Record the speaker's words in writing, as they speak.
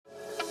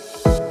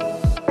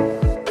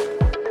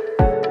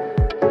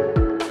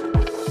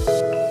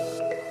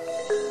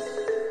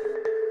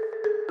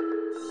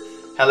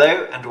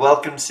Hello and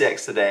welcome to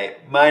CX Today.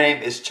 My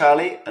name is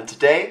Charlie and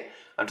today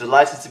I'm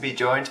delighted to be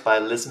joined by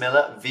Liz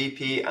Miller,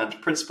 VP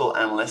and Principal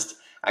Analyst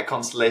at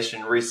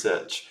Constellation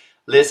Research.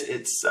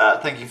 Liz,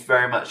 thank you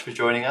very much for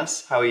joining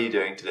us. How are you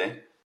doing today?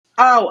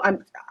 Oh,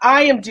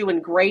 I am doing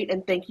great,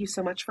 and thank you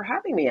so much for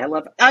having me.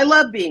 I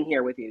love being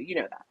here with you. You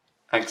know that.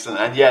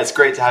 Excellent. And yeah, it's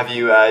great to have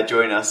you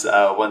join us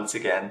once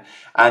again,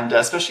 and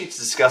especially to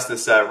discuss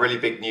this really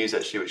big news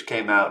actually, which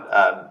came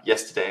out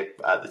yesterday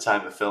at the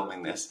time of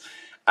filming this.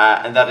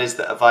 And that is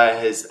that Avaya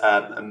has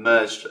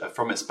emerged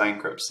from its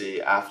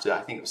bankruptcy after,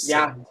 I think it was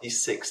Yeah.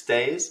 76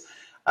 days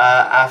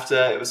after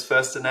it was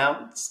first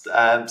announced.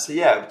 I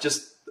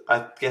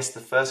guess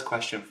the first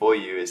question for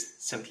you is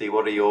simply,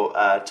 what are your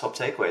top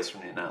takeaways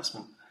from the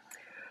announcement?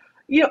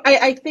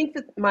 I think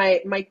that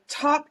my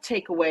top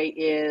takeaway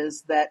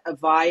is that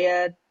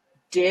Avaya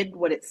did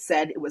what it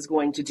said it was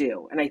going to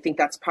do, and I think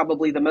that's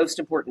probably the most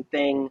important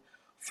thing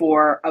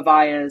for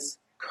Avaya's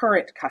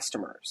current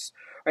customers,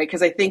 right?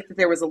 Because I think that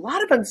there was a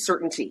lot of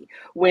uncertainty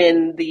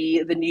when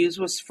the news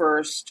was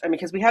first. I mean,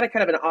 because we had a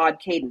kind of an odd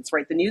cadence,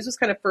 right? The news was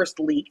kind of first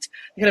leaked,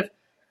 kind of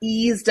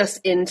eased us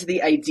into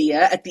the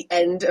idea at the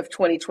end of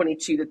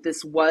 2022 that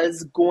this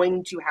was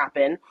going to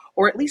happen,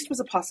 or at least was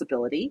a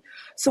possibility.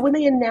 So when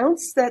they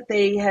announced that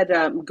they had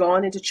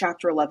gone into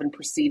Chapter 11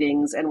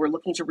 proceedings and were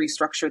looking to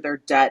restructure their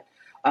debt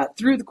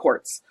through the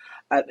courts,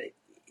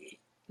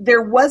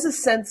 there was a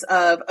sense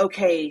of,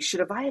 okay,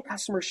 should Avaya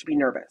customers should be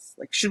nervous?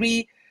 Like, should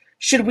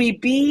we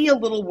be a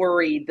little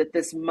worried that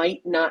this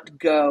might not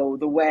go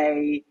the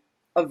way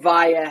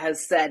Avaya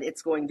has said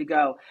it's going to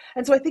go?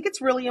 And so I think it's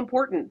really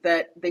important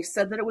that they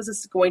said that it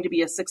was going to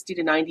be a 60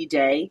 to 90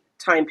 day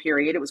time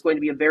period. It was going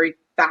to be a very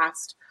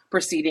fast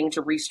proceeding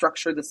to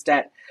restructure this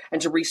debt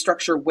and to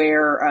restructure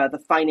where the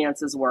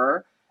finances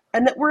were,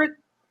 and that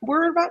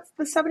we're about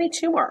the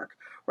 72 mark,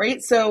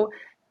 right? So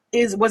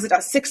was it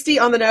a 60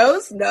 on the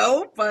nose?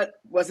 No. But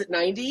was it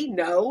 90?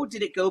 No.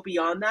 Did it go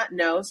beyond that?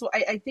 No. So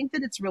I think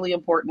that it's really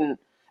important,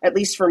 at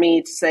least for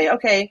me, to say,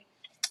 okay,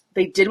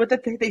 they did what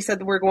they said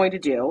that we're going to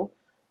do,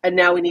 and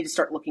now we need to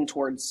start looking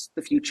towards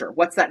the future.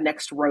 What's that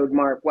next road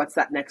mark? What's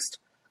that next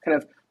kind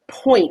of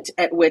point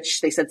at which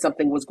they said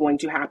something was going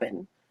to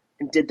happen?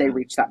 And did they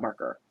reach that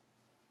marker?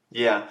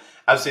 Yeah,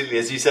 absolutely.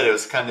 As you said, it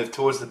was kind of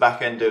towards the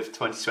back end of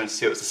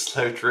 2022. It was a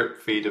slow drip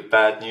feed of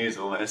bad news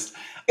almost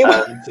It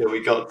was. until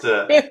we got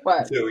to It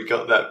was. until we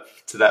got that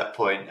to that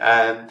point.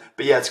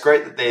 But yeah, it's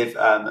great that they've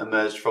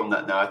emerged from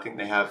that now. I think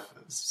they have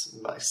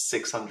like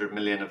 600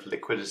 million of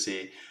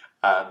liquidity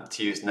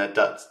to use, and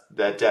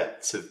their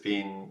debts have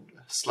been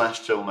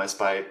slashed almost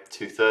by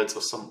two-thirds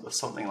or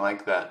something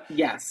like that.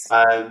 Yes.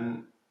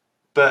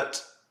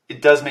 But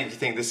it does make you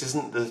think this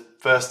isn't the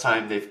first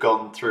time they've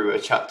gone through a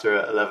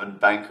Chapter 11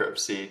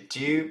 bankruptcy.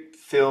 Do you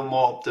feel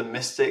more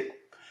optimistic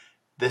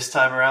this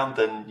time around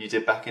than you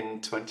did back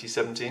in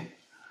 2017?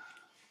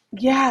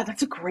 Yeah,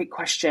 that's a great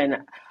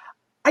question.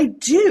 I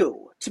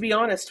do, to be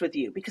honest with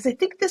you, because I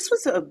think this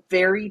was a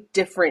very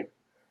different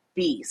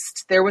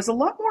beast. There was a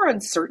lot more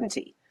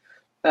uncertainty,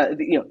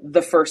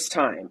 the first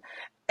time.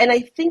 And I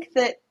think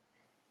that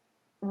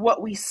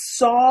what we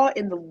saw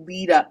in the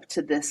lead up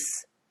to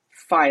this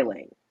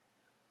filing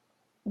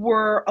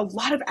were a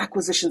lot of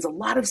acquisitions, a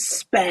lot of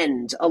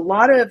spend, a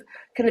lot of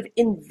kind of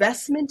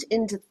investment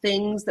into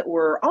things that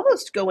were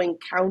almost going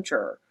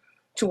counter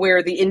to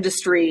where the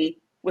industry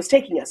was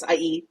taking us,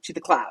 i.e., to the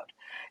cloud.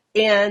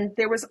 And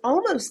there was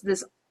almost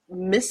this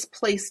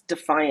misplaced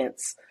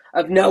defiance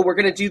of, no, we're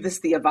going to do this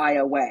the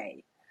Avaya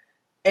way.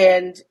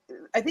 And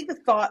I think the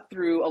thought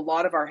through a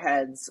lot of our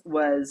heads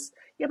was,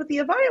 yeah, but the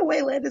Avaya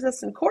way landed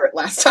us in court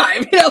last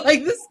time.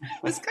 Like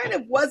this kind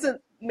of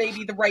wasn't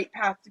maybe the right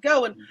path to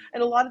go. And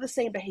a lot of the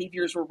same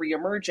behaviors were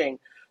reemerging.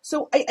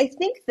 So I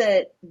think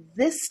that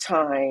this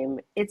time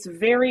it's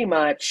very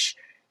much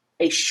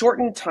a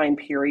shortened time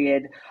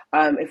period.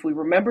 If we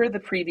remember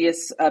the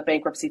previous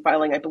bankruptcy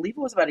filing, I believe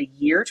it was about a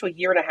year to a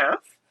year and a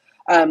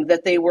half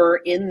that they were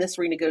in this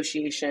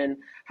renegotiation.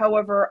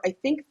 However, I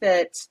think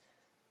that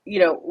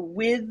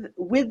with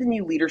the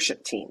new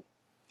leadership team,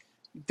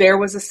 there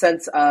was a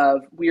sense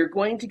of, we are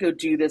going to go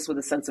do this with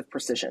a sense of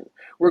precision.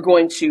 We're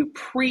going to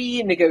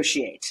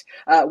pre-negotiate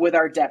with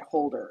our debt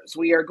holders.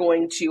 We are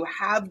going to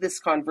have this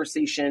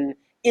conversation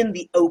in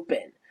the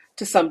open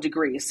to some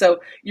degree. So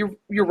you're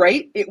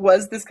right. It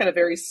was this kind of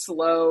very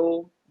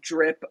slow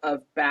drip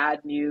of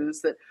bad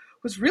news that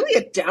was really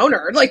a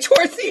downer, like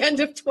towards the end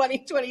of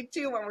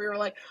 2022, when we were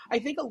like, I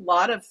think a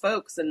lot of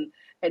folks, and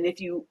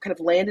if you kind of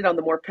landed on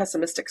the more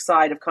pessimistic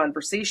side of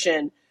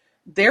conversation,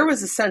 there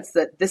was a sense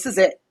that this is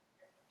it.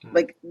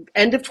 Like,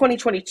 end of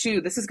 2022,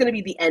 this is going to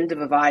be the end of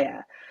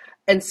Avaya.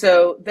 And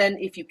so then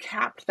if you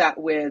capped that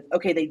with,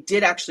 okay, they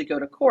did actually go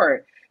to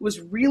court, it was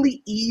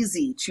really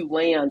easy to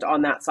land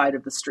on that side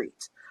of the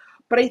street.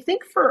 But I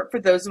think for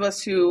those of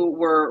us who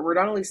were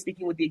not only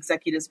speaking with the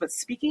executives, but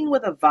speaking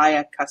with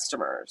Avaya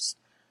customers,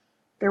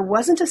 there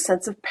wasn't a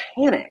sense of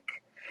panic.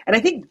 And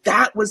I think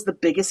that was the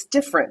biggest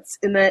difference,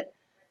 in that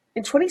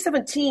in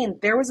 2017,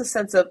 there was a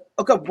sense of,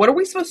 okay, what are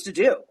we supposed to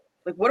do?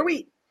 Like, what are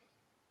we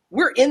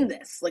we're in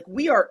this. Like,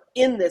 we are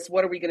in this.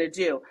 What are we going to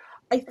do?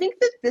 I think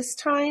that this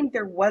time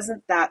there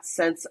wasn't that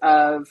sense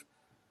of,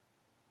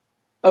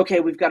 okay,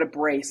 we've got to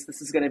brace.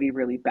 This is going to be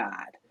really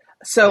bad.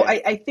 So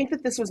Yeah. I think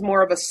that this was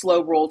more of a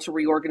slow roll to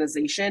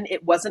reorganization.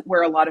 It wasn't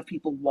where a lot of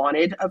people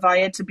wanted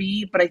Avaya to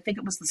be, but I think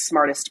it was the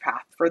smartest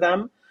path for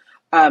them.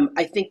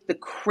 I think the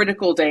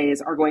critical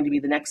days are going to be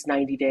the next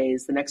 90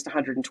 days, the next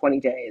 120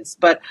 days.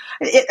 But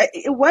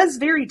it was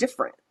very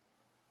different.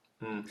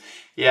 Mm.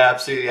 Yeah,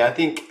 absolutely. I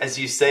think, as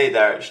you say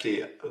there,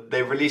 actually,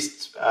 they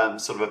released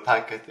sort of a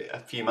pack a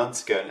few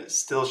months ago, and it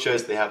still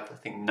shows they have, I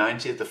think,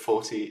 90 of the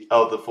 40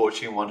 of the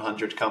Fortune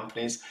 100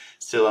 companies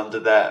still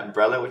under their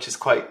umbrella, which is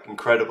quite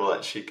incredible,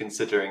 actually,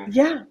 considering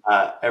Yeah,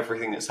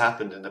 everything that's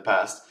happened in the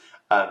past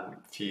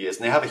few years.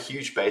 And they have a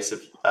huge base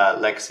of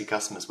legacy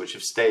customers which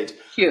have stayed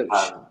huge.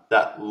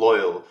 that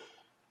loyal.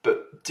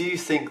 But do you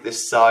think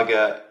this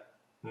saga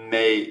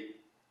may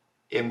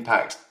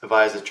impact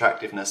Avaya's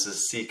attractiveness as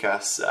a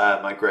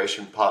CCaaS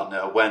migration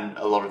partner when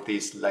a lot of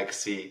these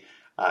legacy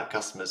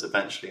customers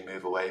eventually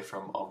move away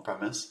from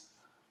on-premise?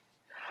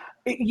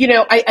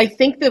 I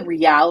think the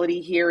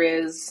reality here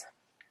is,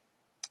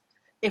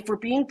 if we're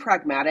being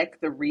pragmatic,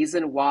 the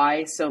reason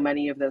why so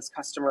many of those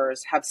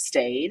customers have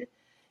stayed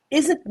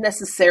isn't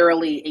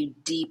necessarily a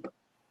deep,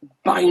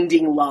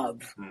 binding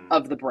love Hmm.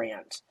 of the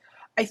brand.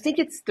 I think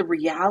it's the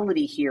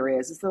reality here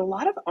is that a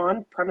lot of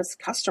on-premise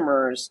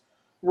customers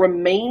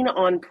remain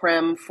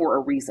on-prem for a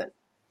reason.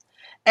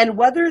 And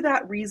whether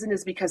that reason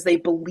is because they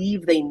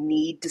believe they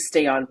need to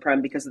stay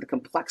on-prem because of the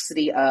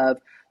complexity of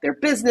their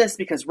business,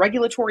 because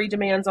regulatory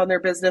demands on their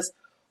business,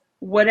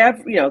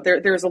 whatever,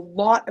 there's a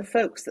lot of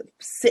folks that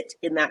sit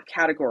in that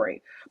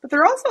category. But there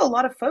are also a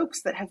lot of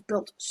folks that have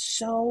built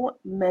so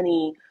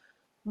many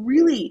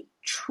really,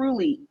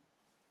 truly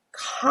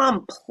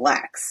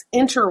complex,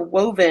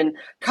 interwoven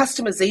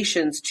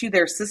customizations to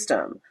their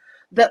system,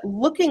 that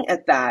looking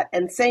at that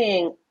and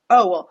saying,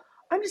 oh, well,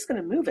 I'm just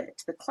going to move it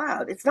to the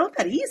cloud. It's not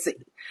that easy.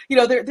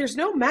 There's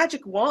no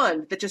magic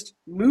wand that just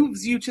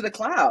moves you to the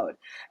cloud.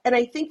 And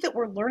I think that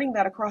we're learning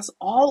that across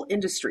all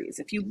industries.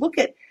 If you look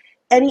at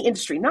any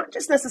industry, not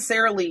just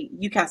necessarily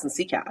UCaaS and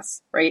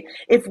CCaaS, right?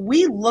 If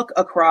we look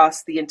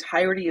across the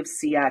entirety of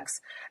CX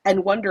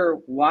and wonder,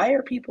 why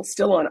are people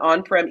still on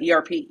on-prem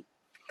ERP?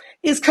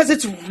 Is because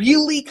it's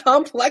really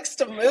complex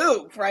to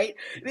move, right?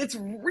 It's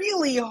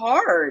really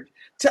hard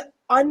to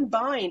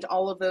unbind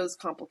all of those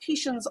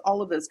complications,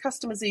 all of those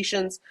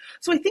customizations.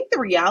 So I think the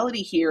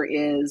reality here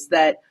is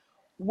that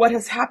what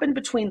has happened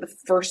between the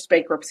first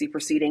bankruptcy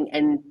proceeding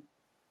and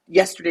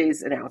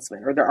yesterday's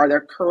announcement, or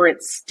their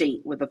current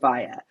state with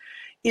Avaya,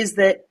 is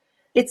that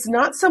it's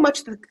not so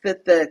much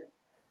that the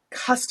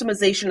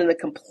customization and the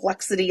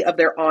complexity of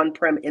their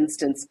on-prem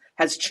instance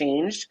has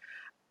changed.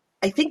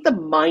 I think the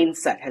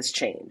mindset has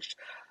changed.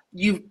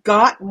 You've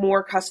got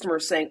more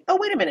customers saying, oh,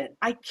 wait a minute,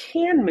 I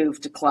can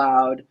move to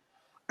cloud.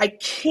 I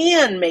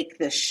can make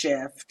this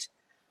shift.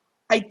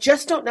 I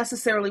just don't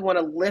necessarily want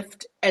to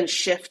lift and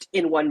shift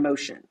in one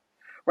motion,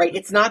 right?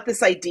 It's not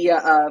this idea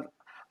of,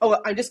 oh,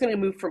 I'm just going to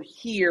move from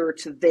here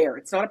to there.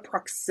 It's not a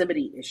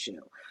proximity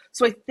issue.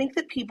 So I think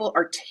that people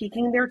are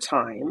taking their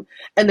time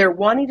and they're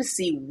wanting to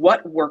see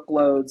what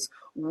workloads,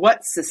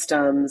 what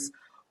systems,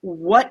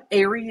 what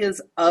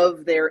areas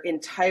of their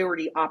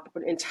entirety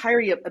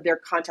of their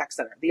contact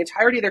center, the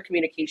entirety of their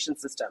communication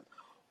system,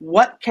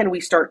 what can we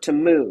start to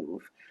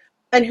move?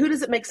 And who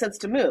does it make sense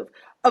to move?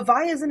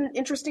 Avaya is in an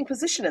interesting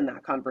position in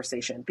that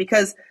conversation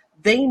because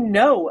they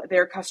know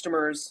their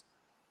customers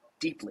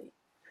deeply.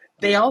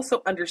 They Yeah.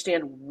 also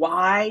understand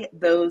why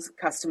those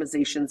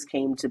customizations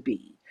came to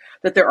be,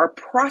 that there are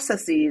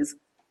processes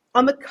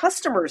on the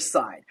customer's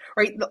side,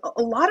 right?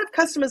 A lot of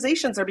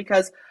customizations are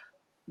because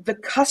the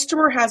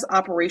customer has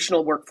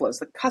operational workflows,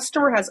 the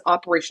customer has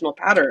operational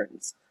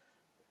patterns.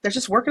 They're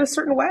just working a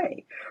certain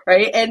way,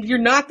 right? And you're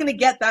not going to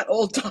get that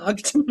old dog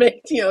to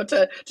make,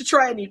 to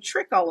try a new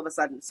trick all of a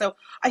sudden. So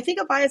I think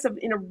Avaya is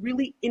in a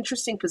really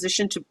interesting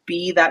position to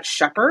be that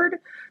shepherd,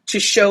 to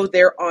show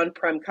their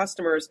on-prem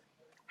customers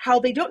how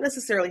they don't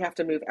necessarily have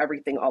to move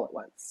everything all at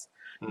once.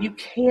 You Hmm.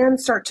 can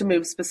start to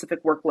move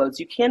specific workloads.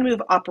 You can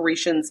move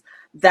operations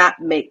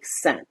that make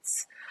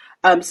sense.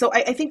 So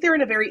I think they're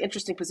in a very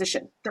interesting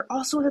position. They're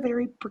also in a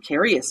very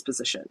precarious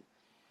position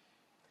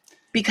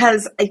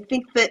because I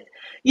think that,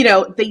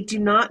 they do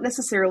not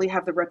necessarily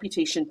have the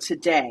reputation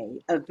today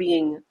of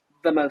being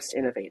the most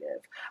innovative,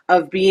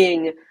 of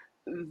being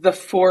the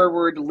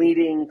forward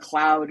leading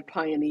cloud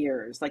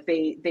pioneers. Like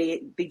they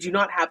do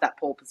not have that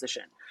pole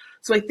position.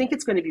 So I think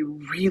it's going to be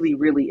really,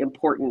 really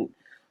important,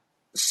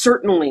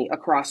 certainly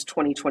across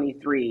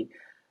 2023,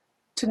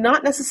 to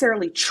not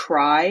necessarily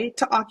try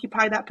to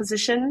occupy that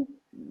position.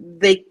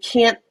 They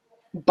can't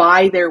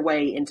buy their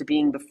way into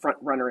being the front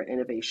runner in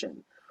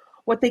innovation.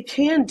 What they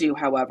can do,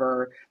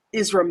 however,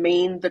 is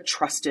remain the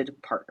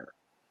trusted partner,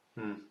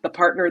 Hmm. the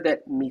partner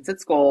that meets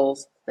its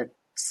goals, that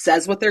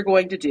says what they're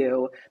going to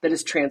do, that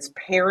is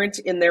transparent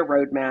in their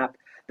roadmap,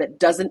 that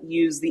doesn't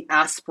use the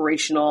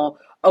aspirational,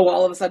 oh,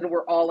 all of a sudden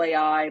we're all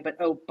AI, but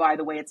oh, by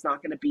the way, it's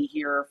not going to be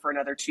here for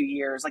another 2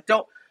 years. Like,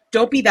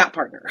 don't be that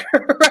partner,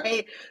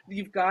 right?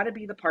 You've got to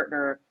be the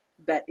partner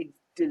that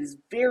is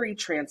very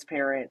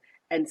transparent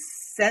and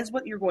says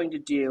what you're going to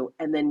do,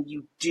 and then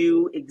you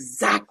do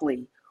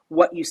exactly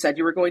what you said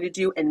you were going to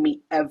do and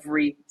meet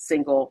every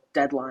single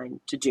deadline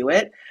to do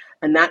it.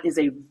 And that is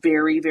a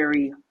very,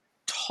 very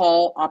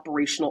tall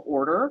operational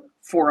order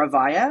for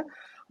Avaya.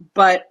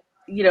 But,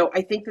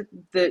 I think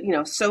that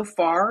so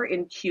far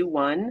in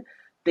Q1,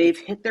 they've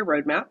hit their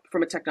roadmap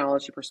from a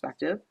technology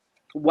perspective.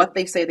 What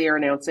they say they are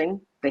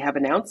announcing, they have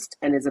announced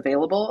and is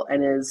available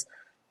and is,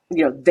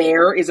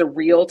 there is a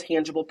real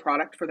tangible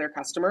product for their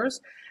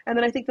customers. And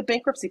then I think the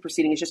bankruptcy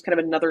proceeding is just kind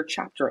of another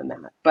chapter in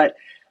that. But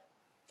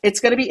it's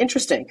going to be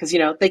interesting because,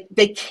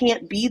 they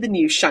can't be the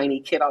new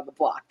shiny kid on the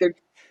block.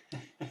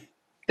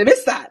 They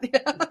miss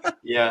that.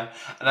 Yeah,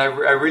 and I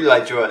really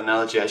liked your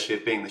analogy actually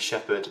of being the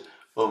shepherd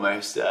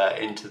almost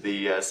into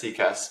the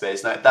CCaaS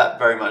space. Now that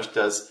very much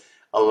does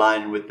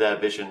align with their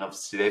vision.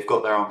 Obviously, they've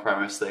got their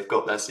on-premise, they've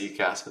got their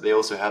CCaaS, but they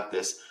also have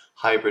this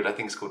hybrid. I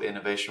think it's called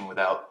innovation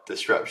without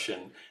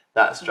disruption.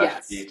 That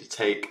strategy Yes. to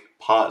take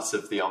parts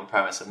of the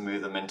on-premise and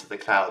move them into the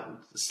cloud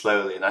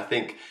slowly, and I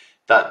think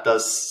that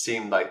does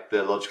seem like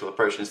the logical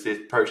approach. And it's the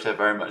approach they're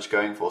very much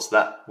going for. So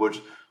that would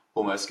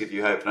almost give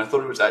you hope. And I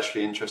thought it was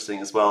actually interesting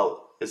as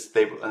well, is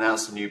they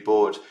announced a new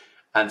board,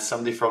 and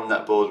somebody from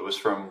that board was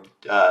from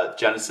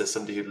Genesis,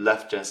 somebody who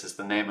left Genesis.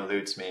 The name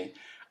eludes me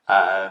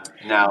now.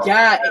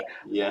 Yeah.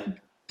 Yeah.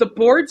 The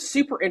board's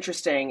super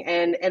interesting.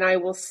 And I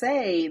will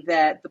say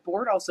that the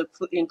board also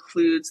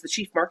includes the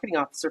chief marketing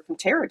officer from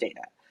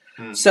Teradata.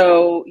 Hmm.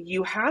 So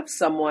you have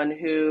someone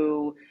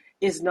who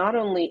is not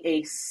only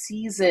a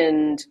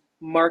seasoned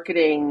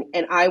marketing,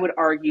 and I would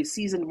argue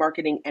seasoned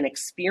marketing and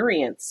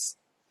experience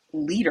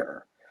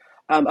leader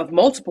of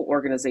multiple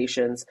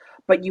organizations,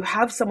 but you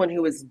have someone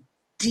who is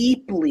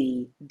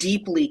deeply,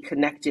 deeply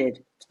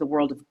connected to the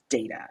world of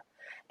data.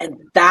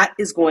 And that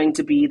is going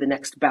to be the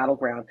next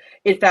battleground.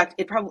 In fact,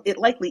 it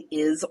likely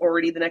is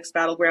already the next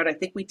battleground. I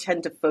think we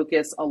tend to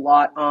focus a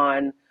lot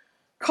on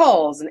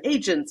calls and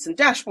agents and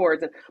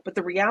dashboards, but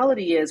the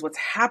reality is what's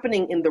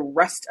happening in the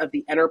rest of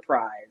the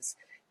enterprise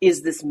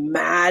is this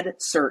mad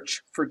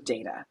search for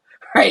data,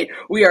 right?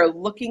 We are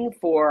looking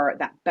for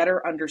that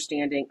better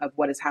understanding of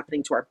what is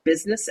happening to our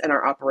business and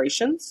our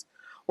operations.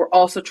 We're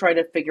also trying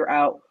to figure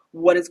out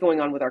what is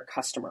going on with our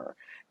customer.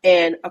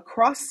 And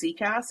across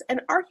CCaaS,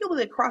 and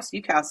arguably across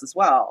UCaaS as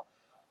well,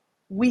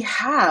 we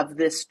have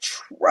this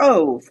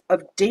trove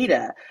of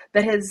data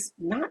that has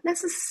not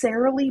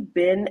necessarily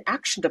been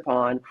actioned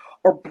upon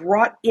or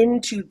brought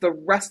into the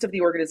rest of the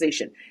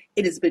organization.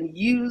 It has been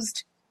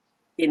used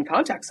in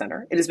contact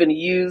center, it has been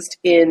used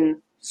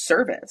in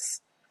service,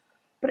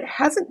 but it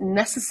hasn't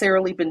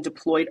necessarily been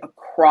deployed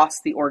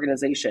across the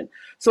organization.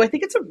 So I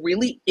think it's a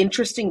really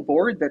interesting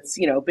board that's,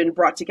 been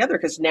brought together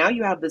because now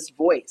you have this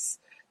voice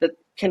that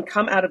can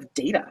come out of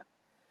data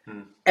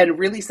Hmm. and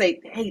really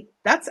say, hey,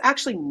 that's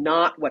actually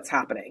not what's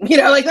happening.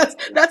 Like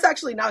that's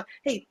actually not,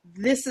 hey,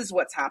 this is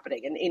what's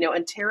happening.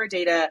 And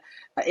Teradata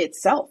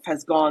itself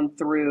has gone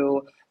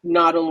through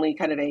not only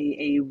kind of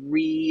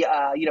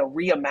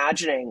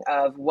reimagining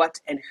of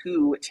what and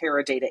who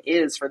Teradata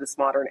is for this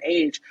modern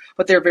age,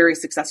 but they're very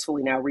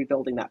successfully now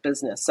rebuilding that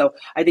business. So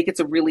I think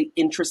it's a really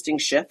interesting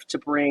shift to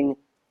bring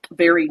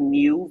very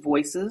new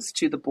voices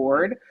to the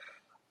board.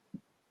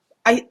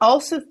 I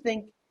also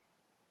think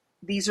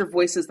these are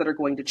voices that are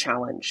going to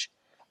challenge.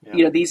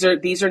 Yeah. These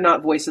are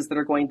not voices that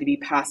are going to be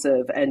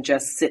passive and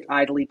just sit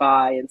idly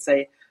by and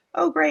say,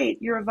 "Oh,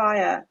 great, you're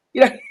Avaya.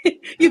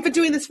 You've been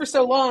doing this for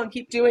so long.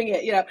 Keep doing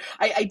it."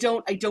 I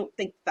don't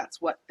think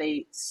that's what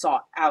they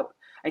sought out.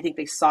 I think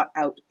they sought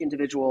out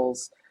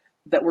individuals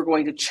that were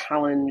going to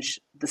challenge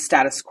the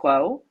status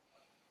quo.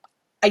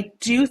 I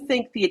do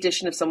think the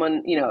addition of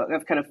someone,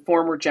 of kind of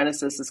former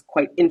Genesis is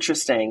quite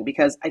interesting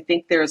because I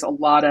think there's a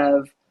lot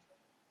of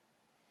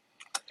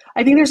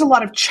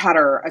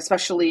chatter,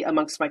 especially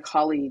amongst my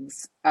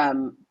colleagues,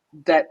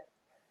 that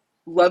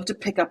love to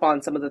pick up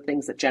on some of the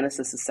things that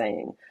Genesis is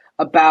saying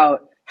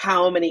about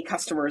how many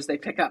customers they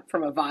pick up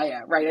from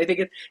Avaya, right? I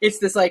think it's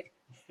this like,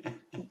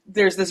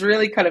 there's this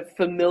really kind of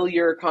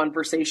familiar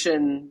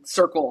conversation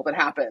circle that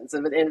happens.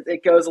 And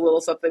it goes a little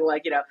something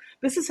like,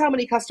 this is how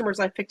many customers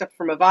I've picked up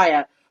from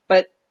Avaya,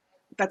 but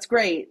that's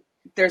great.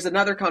 There's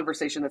another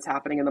conversation that's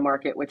happening in the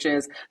market, which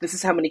is this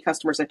is how many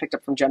customers I picked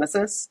up from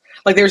Genesis.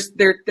 Like there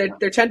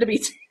tend to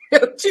be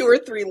two or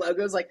three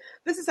logos. Like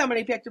this is how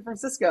many I picked up from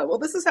Cisco. Well,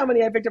 this is how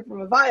many I picked up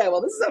from Avaya.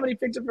 Well, this is how many I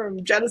picked up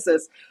from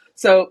Genesis.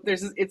 So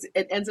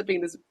it ends up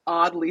being this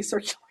oddly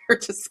circular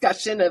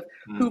discussion of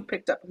Hmm. who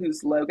picked up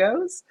whose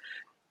logos.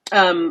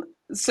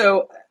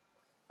 So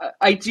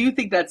I do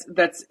think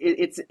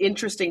it's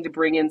interesting to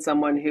bring in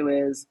someone who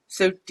is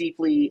so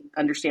deeply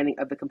understanding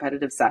of the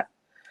competitive set.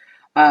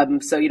 I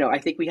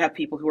think we have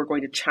people who are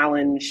going to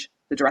challenge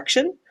the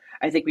direction.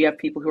 I think we have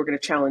people who are going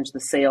to challenge the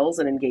sales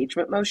and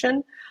engagement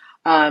motion.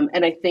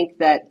 And I think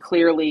that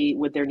clearly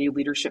with their new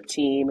leadership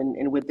team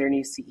and with their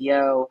new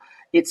CEO,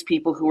 it's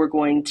people who are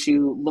going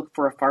to look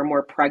for a far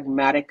more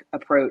pragmatic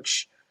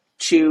approach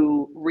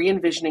to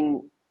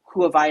re-envisioning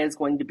who Avaya is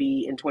going to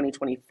be in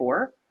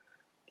 2024,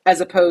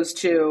 as opposed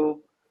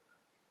to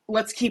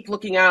let's keep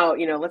looking out,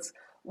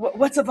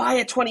 what's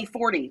Avaya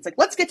 2040? It's like,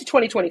 let's get to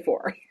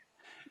 2024.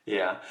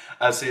 Yeah,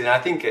 absolutely. And I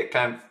think it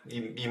kind of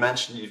you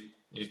mentioned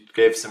you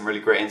gave some really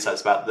great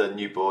insights about the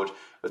new board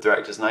of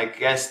directors, and I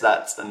guess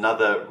that's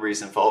another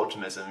reason for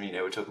optimism. You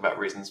know, we are talking about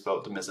reasons for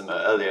optimism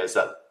earlier, is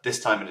that this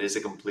time it is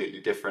a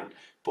completely different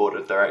board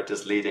of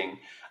directors leading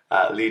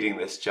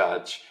this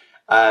charge.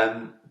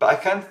 But I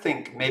kind of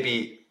think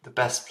maybe the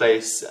best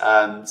place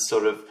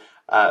sort of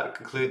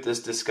conclude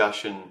this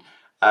discussion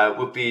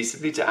would be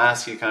simply to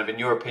ask you, kind of in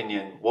your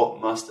opinion, what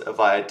must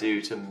Avaya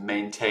do to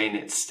maintain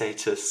its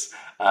status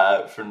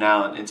from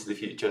now and into the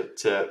future,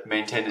 to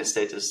maintain its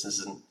status as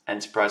an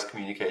enterprise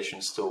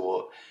communications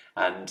stalwart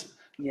and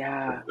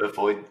Yeah.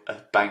 avoid a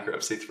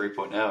bankruptcy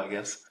 3.0, I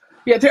guess.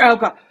 Yeah. Oh,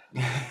 God.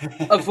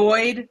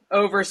 Avoid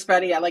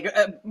overspending. Yeah, like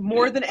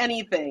more than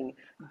anything,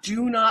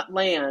 do not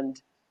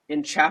land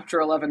in Chapter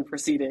 11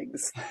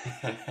 proceedings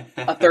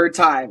a third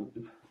time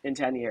in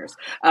 10 years.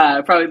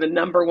 Probably the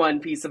number one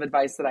piece of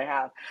advice that I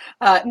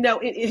have. No,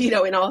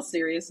 in all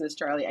seriousness,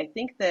 Charlie, I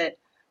think that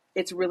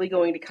it's really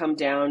going to come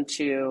down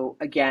to,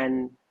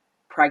 again,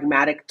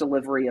 pragmatic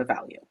delivery of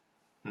value,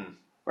 Hmm.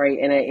 right?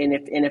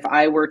 And if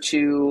I were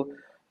to,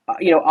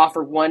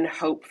 offer one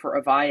hope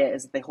for Avaya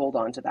is that they hold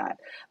on to that.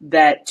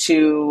 That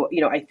to,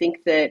 I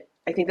think that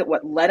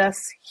what led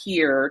us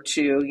here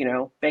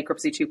to,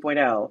 bankruptcy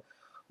 2.0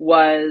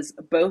 was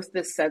both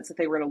this sense that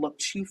they were going to look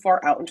too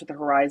far out into the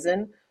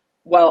horizon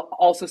while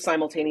also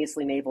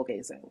simultaneously navel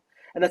gazing.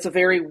 And that's a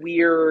very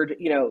weird,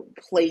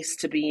 place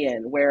to be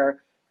in,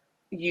 where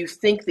you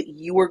think that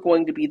you are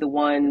going to be the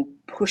one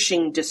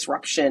pushing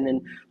disruption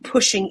and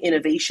pushing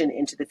innovation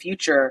into the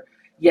future,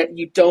 yet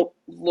you don't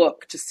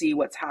look to see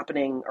what's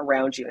happening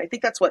around you. And I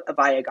think that's what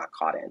Avaya got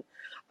caught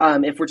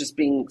in, if we're just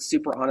being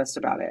super honest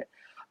about it.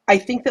 I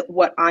think that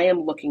what I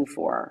am looking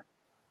for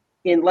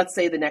in, let's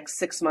say, the next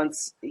 6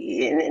 months,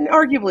 and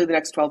arguably the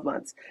next 12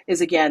 months,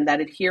 is again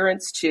that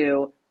adherence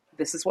to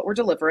this is what we're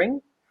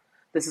delivering,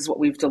 this is what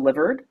we've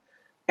delivered,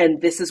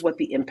 and this is what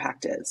the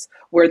impact is,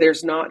 where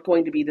there's not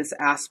going to be this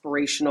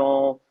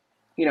aspirational,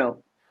 you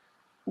know,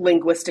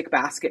 linguistic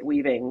basket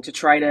weaving to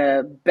try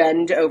to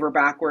bend over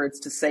backwards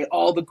to say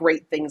all the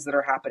great things that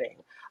are happening.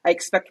 I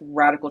expect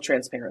radical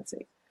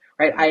transparency,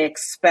 right? I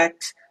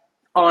expect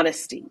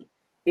honesty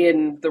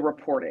in the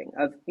reporting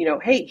of,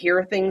 hey, here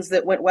are things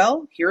that went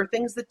well, here are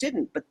things that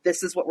didn't, but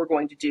this is what we're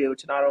going to do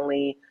to not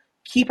only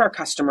keep our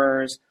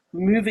customers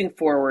moving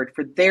forward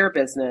for their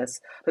business,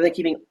 but then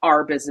keeping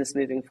our business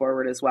moving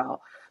forward as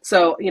well.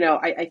 So,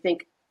 I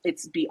think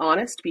it's be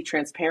honest, be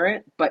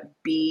transparent, but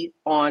be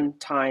on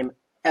time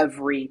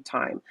every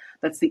time.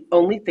 That's the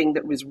only thing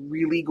that was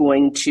really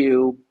going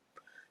to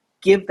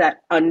give that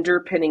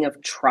underpinning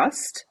of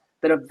trust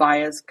that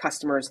Avaya's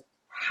customers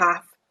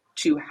have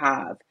to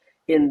have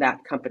in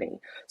that company.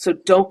 So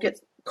don't get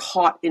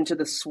caught into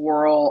the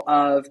swirl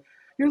of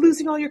you're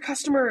losing all your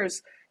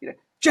customers.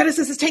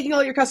 Genesis is taking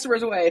all your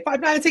customers away.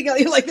 Five9 is taking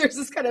all like there's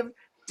this kind of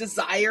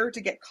desire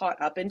to get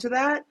caught up into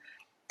that.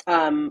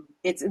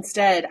 It's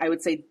instead, I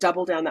would say,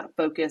 double down that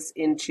focus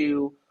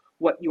into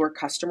what your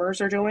customers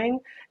are doing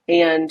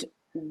and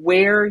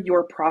where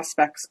your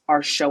prospects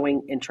are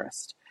showing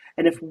interest.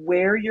 And if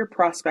where your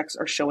prospects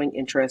are showing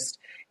interest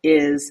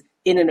is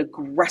in an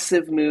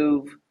aggressive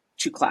move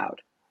to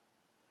cloud,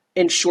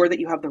 ensure that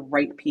you have the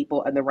right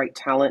people and the right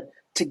talent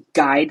to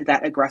guide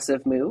that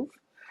aggressive move,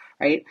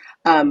 right?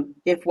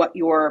 If what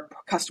your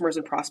customers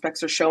and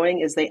prospects are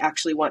showing is they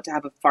actually want to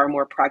have a far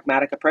more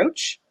pragmatic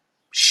approach,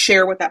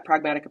 share what that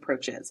pragmatic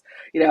approach is.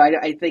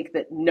 I think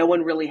that no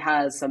one really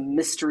has some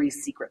mystery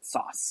secret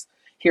sauce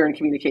here in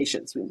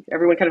communications.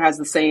 Everyone kind of has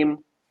the same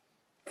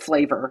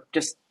flavor,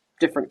 just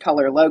different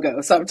color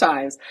logo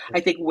sometimes.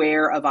 I think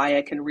where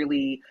Avaya can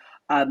really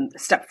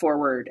step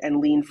forward and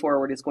lean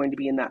forward is going to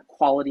be in that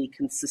quality,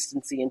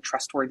 consistency, and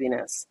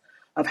trustworthiness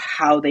of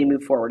how they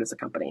move forward as a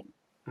company.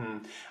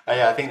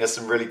 Yeah, I think there's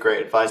some really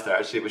great advice there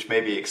actually, which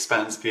maybe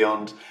expands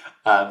beyond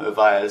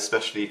Avaya,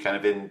 especially kind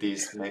of in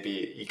these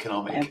maybe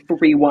economic.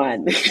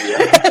 Everyone.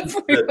 Yeah.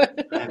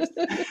 Everyone.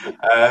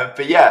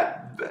 But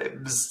yeah,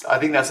 I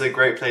think that's a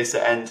great place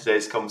to end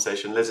today's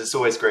conversation. Liz, it's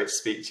always great to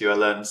speak to you. I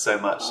learned so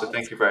much, so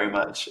thank you very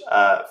much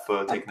for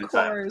Of taking the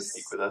time to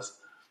speak course. with us.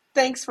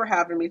 Thanks for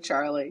having me,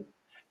 Charlie.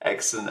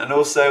 Excellent. And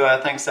also,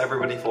 thanks to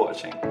everybody for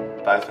watching.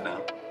 Bye for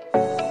now.